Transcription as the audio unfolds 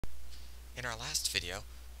In our last video,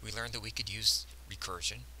 we learned that we could use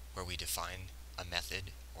recursion, where we define a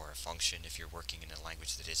method or a function if you're working in a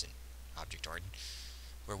language that isn't object-oriented,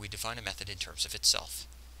 where we define a method in terms of itself.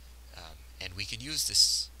 And we can use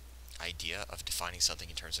this idea of defining something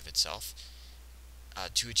in terms of itself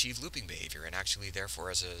to achieve looping behavior, and actually therefore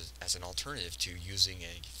as an alternative to using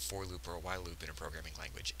a for loop or a while loop in a programming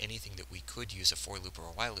language. Anything that we could use a for loop or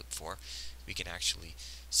a while loop for, we can actually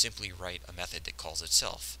simply write a method that calls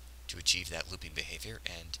itself to achieve that looping behavior,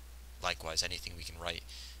 and likewise anything we can write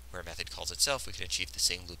where a method calls itself, we can achieve the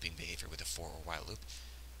same looping behavior with a for or while loop.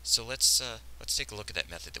 So let's take a look at that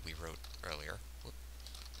method that we wrote earlier.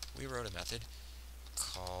 We wrote a method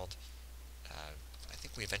called, I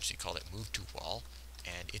think we eventually called it move to wall,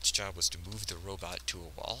 and its job was to move the robot to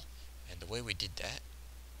a wall. And the way we did that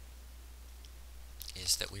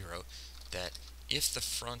is that we wrote that if the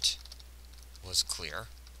front was clear,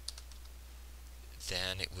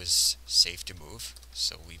 then it was safe to move,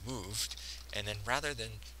 so we moved, and then rather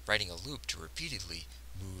than writing a loop to repeatedly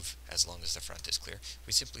move as long as the front is clear,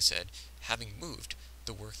 we simply said, having moved,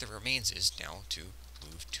 the work that remains is now to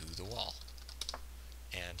move to the wall.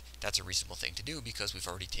 And that's a reasonable thing to do because we've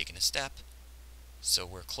already taken a step, so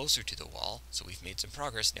we're closer to the wall, so we've made some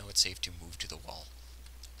progress. Now it's safe to move to the wall.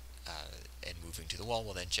 And moving to the wall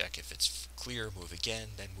will then check if it's clear, move again,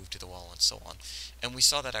 then move to the wall, and so on. And we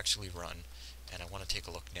saw that actually run, and I want to take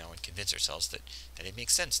a look now and convince ourselves that it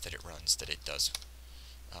makes sense that it runs, that it does.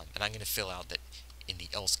 And I'm going to fill out that in the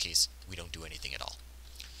else case we don't do anything at all.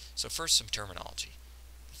 So first, some terminology.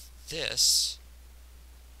 This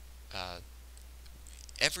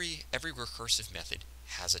every recursive method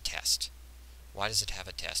has a test. Why does it have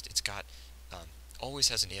a test? It's got always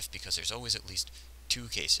has an if because there's always at least two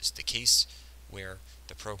cases. The case where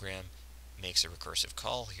the program makes a recursive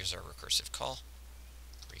call. Here's our recursive call.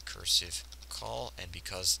 And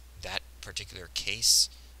because that particular case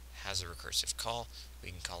has a recursive call, we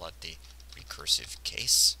can call it the recursive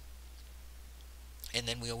case. And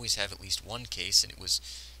then we always have at least one case, and it was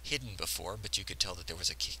hidden before, but you could tell that there was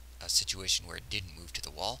a situation where it didn't move to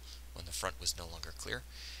the wall when the front was no longer clear,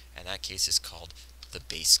 and that case is called the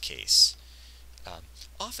base case.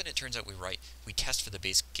 Often it turns out we test for the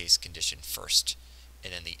base case condition first,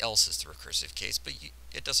 and then the else is the recursive case, but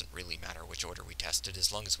it doesn't really matter which order we test it,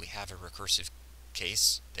 as long as we have a recursive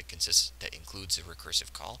case that includes a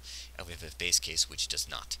recursive call, and we have a base case which does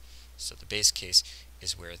not. So the base case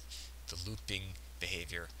is where the looping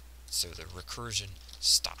behavior, so the recursion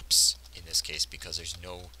stops in this case because there's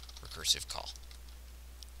no recursive call.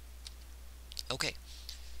 Okay,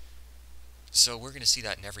 so we're going to see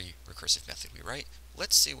that in every recursive method we write.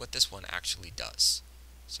 Let's see what this one actually does.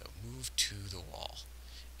 So move to the wall.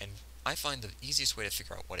 And I find the easiest way to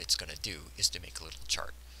figure out what it's going to do is to make a little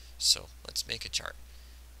chart. So let's make a chart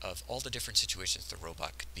of all the different situations the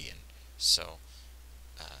robot could be in. So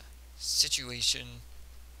situation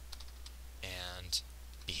and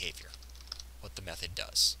behavior, what the method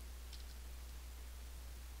does.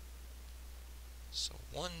 So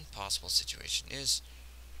one possible situation is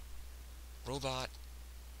robot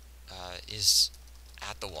is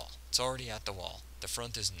at the wall. It's already at the wall. The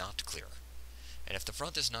front is not clear. And if the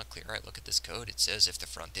front is not clear, I look at this code, it says if the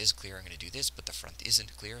front is clear, I'm going to do this, but the front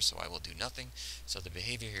isn't clear, so I will do nothing. So the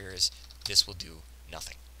behavior here is this will do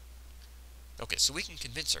nothing. Okay, so we can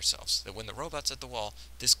convince ourselves that when the robot's at the wall,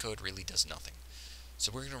 this code really does nothing.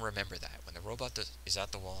 So we're going to remember that. When the robot is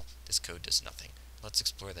at the wall, this code does nothing. Let's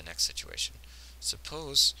explore the next situation.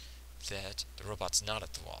 Suppose that the robot's not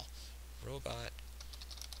at the wall. Robot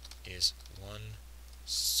is 1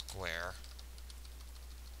 square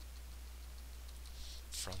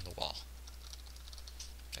from the wall.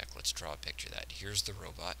 In fact, let's draw a picture of that. Here's the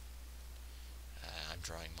robot. I'm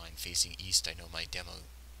drawing mine facing east. I know my demo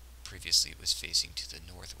previously it was facing to the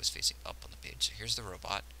north. It was facing up on the page. So here's the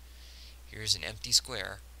robot. Here's an empty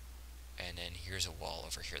square. And then here's a wall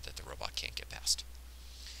over here that the robot can't get past.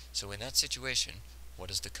 So in that situation, what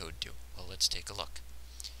does the code do? Well, let's take a look.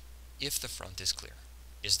 If the front is clear.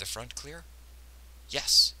 Is the front clear?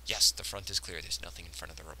 Yes, the front is clear. There's nothing in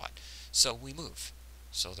front of the robot. So we move.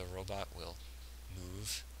 So the robot will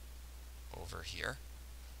move over here.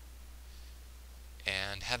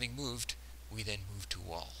 And having moved, we then move to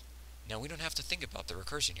wall. Now we don't have to think about the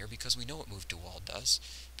recursion here because we know what move to wall does,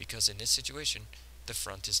 because in this situation, the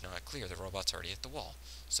front is not clear. The robot's already at the wall.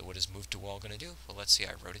 So what is move to wall going to do? Well, let's see.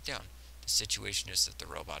 I wrote it down. The situation is that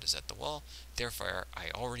the robot is at the wall. Therefore,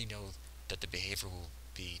 I already know that the behavior will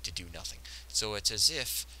be to do nothing. So it's as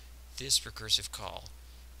if this recursive call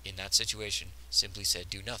in that situation simply said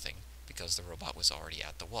do nothing, because the robot was already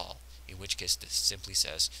at the wall, in which case this simply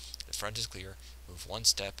says the front is clear, move one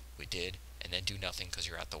step, we did, and then do nothing because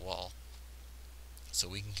you're at the wall. So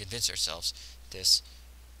we can convince ourselves this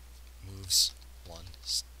moves one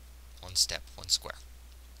step, one square.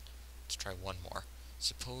 Let's try one more.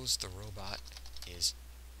 Suppose the robot is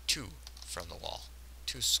 2 from the wall,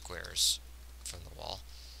 2 squares from the wall,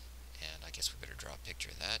 and I guess we better draw a picture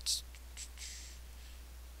of that.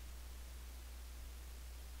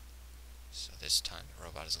 So this time the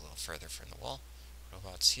robot is a little further from the wall.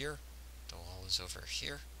 Robot's here, the wall is over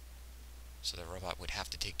here. So the robot would have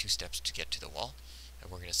to take 2 steps to get to the wall, and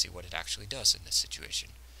we're going to see what it actually does in this situation.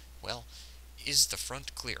 Well, is the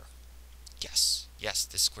front clear? Yes,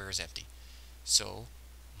 this square is empty. So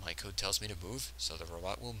my code tells me to move, so the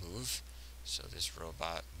robot will move. So this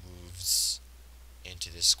robot moves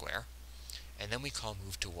into this square, and then we call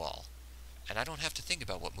move to wall. And I don't have to think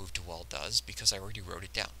about what move to wall does because I already wrote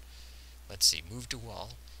it down. Let's see, move to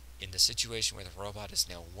wall. In the situation where the robot is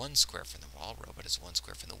now 1 square from the wall, robot is 1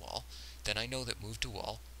 square from the wall, then I know that move to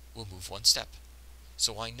wall will move 1 step.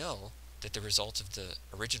 So I know that the result of the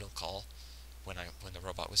original call when the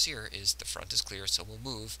robot was here is the front is clear, so we'll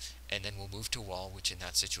move, and then we'll move to wall, which in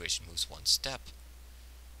that situation moves 1 step.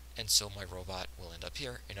 And so my robot will end up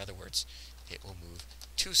here. In other words, it will move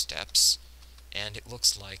 2 steps, and it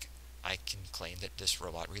looks like I can claim that this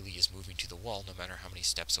robot really is moving to the wall no matter how many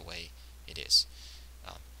steps away it is.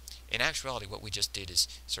 In actuality, what we just did is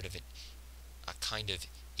sort of a kind of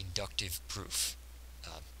inductive proof,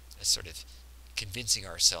 a sort of convincing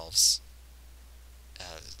ourselves,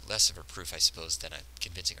 less of a proof, I suppose, than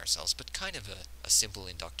convincing ourselves, but kind of a simple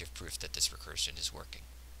inductive proof that this recursion is working.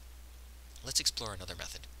 Let's explore another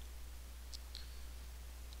method.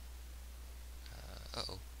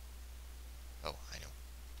 Oh, I know.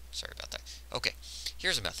 Sorry about that. Okay,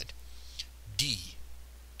 here's a method. D.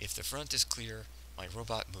 If the front is clear, my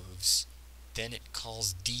robot moves, then it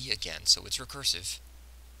calls D again, so it's recursive,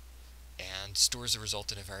 and stores the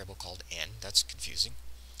result in a variable called n. That's confusing.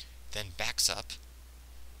 Then backs up,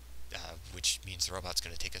 which means the robot's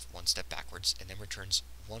going to take 1 step backwards, and then returns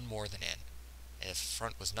 1 more than n. And if the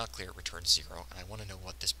front was not clear, it returns 0, and I want to know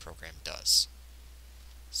what this program does.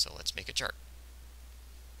 So let's make a chart.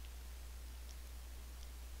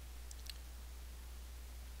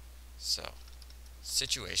 So,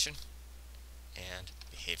 situation and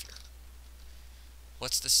behavior.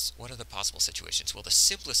 What are the possible situations? Well, the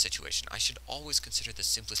simplest situation, I should always consider the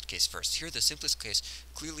simplest case first. Here, the simplest case,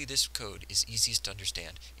 clearly this code is easiest to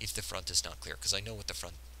understand if the front is not clear, because I know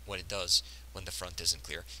what it does when the front isn't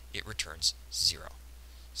clear. It returns 0.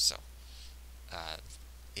 So,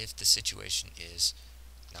 if the situation is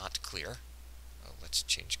not clear, let's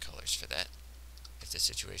change colors for that. If the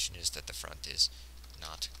situation is that the front is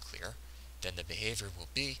not clear, then the behavior will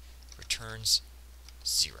be returns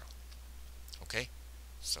 0. Okay?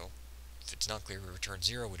 So, if it's not clear, we return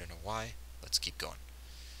 0. We don't know why. Let's keep going.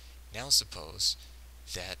 Now suppose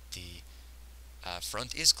that the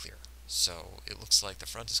front is clear. So, it looks like the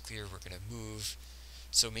front is clear. We're going to move.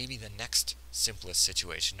 So maybe the next simplest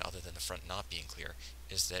situation, other than the front not being clear,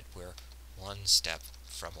 is that we're 1 step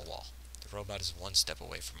from a wall. The robot is 1 step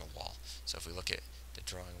away from a wall. So if we look at the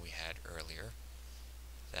drawing we had earlier,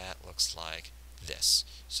 that looks like this.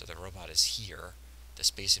 So the robot is here, the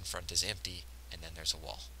space in front is empty, and then there's a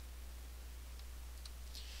wall.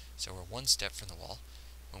 So we're 1 step from the wall.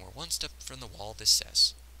 When we're 1 step from the wall, this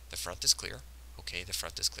says the front is clear. Okay, the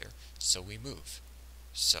front is clear, so we move.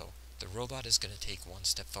 So the robot is going to take 1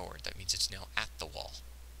 step forward. That means it's now at the wall.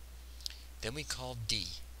 Then we call D.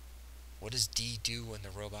 What does D do when the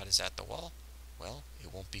robot is at the wall? Well,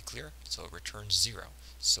 it won't be clear, so it returns 0.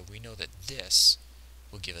 So we know that this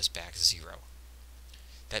will give us back 0.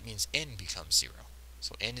 That means n becomes 0.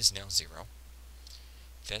 So n is now 0.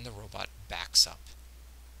 Then the robot backs up.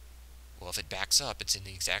 Well, if it backs up, it's in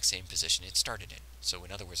the exact same position it started in. So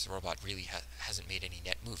in other words, the robot really hasn't made any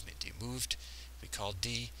net movement. It moved, we called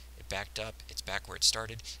D, it backed up, it's back where it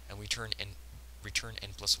started, and we return n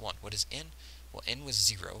plus 1. What is n? Well, n was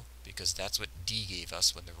 0, because that's what D gave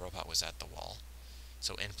us when the robot was at the wall.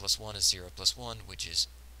 So n plus 1 is 0 plus 1, which is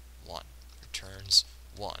 1. Returns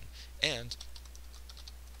 1. And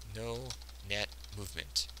no net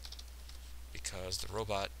movement, because the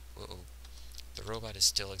robot is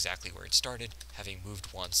still exactly where it started, having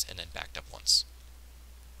moved once and then backed up once.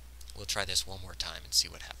 We'll try this one more time and see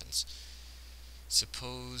what happens.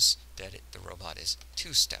 Suppose that the robot is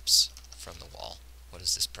 2 steps from the wall. What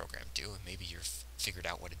does this program do? And maybe you've figured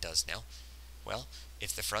out what it does now. Well,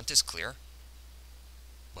 if the front is clear,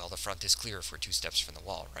 well, the front is clear if we're 2 steps from the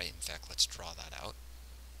wall, right? In fact, let's draw that out.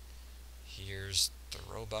 Here's the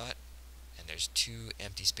robot. and there's 2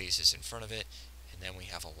 empty spaces in front of it, and then we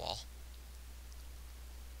have a wall.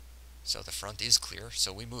 So the front is clear,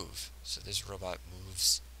 so we move. So this robot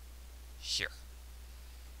moves here.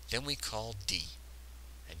 Then we call D,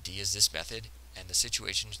 and D is this method, and the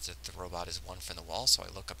situation is that the robot is 1 from the wall, so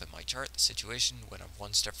I look up in my chart the situation when I'm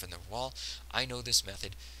 1 step from the wall. I know this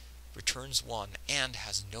method returns 1 and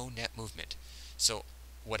has no net movement. So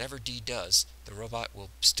whatever D does, the robot will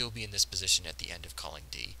still be in this position at the end of calling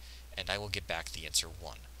D, and I will get back the answer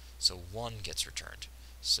 1. So 1 gets returned.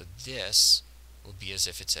 So this will be as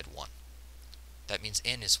if it said 1. That means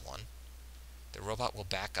N is 1. The robot will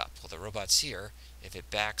back up. Well, the robot's here. If it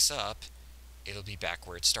backs up, it'll be back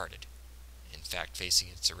where it started. In fact, facing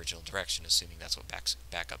its original direction, assuming that's what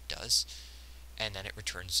backup does. And then it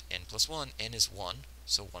returns N plus 1. N is 1,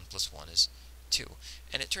 so 1 plus 1 is 2.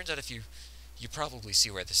 And it turns out, if you probably see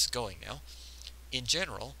where this is going now. In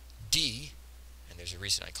general, D, and there's a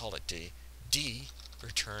reason I call it D, D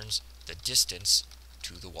returns the distance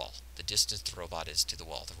to the wall. The distance the robot is to the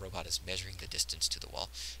wall. The robot is measuring the distance to the wall.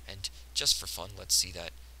 And just for fun, let's see that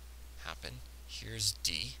happen. Here's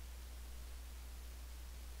D.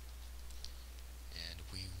 And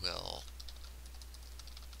we will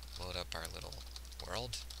load up our little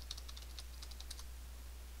world.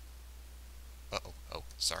 Oh,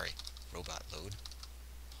 sorry. Robot load.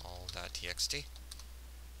 All.txt.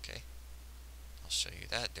 Okay. I'll show you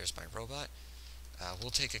that. There's my robot.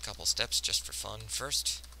 We'll take a couple steps just for fun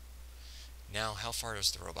first. Now, how far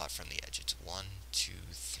is the robot from the edge? It's 1, 2,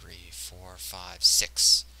 3, 4, 5,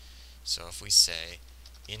 6. So if we say,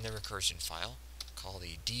 in the recursion file, call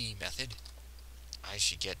the D method, I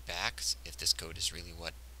should get back, if this code is really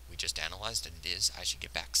what we just analyzed, and it is, I should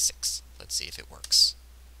get back 6. Let's see if it works.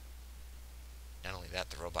 Not only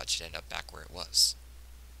that, the robot should end up back where it was.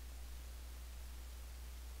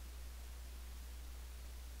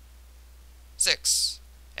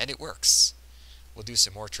 And it works. We'll do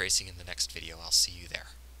some more tracing in the next video. I'll see you there.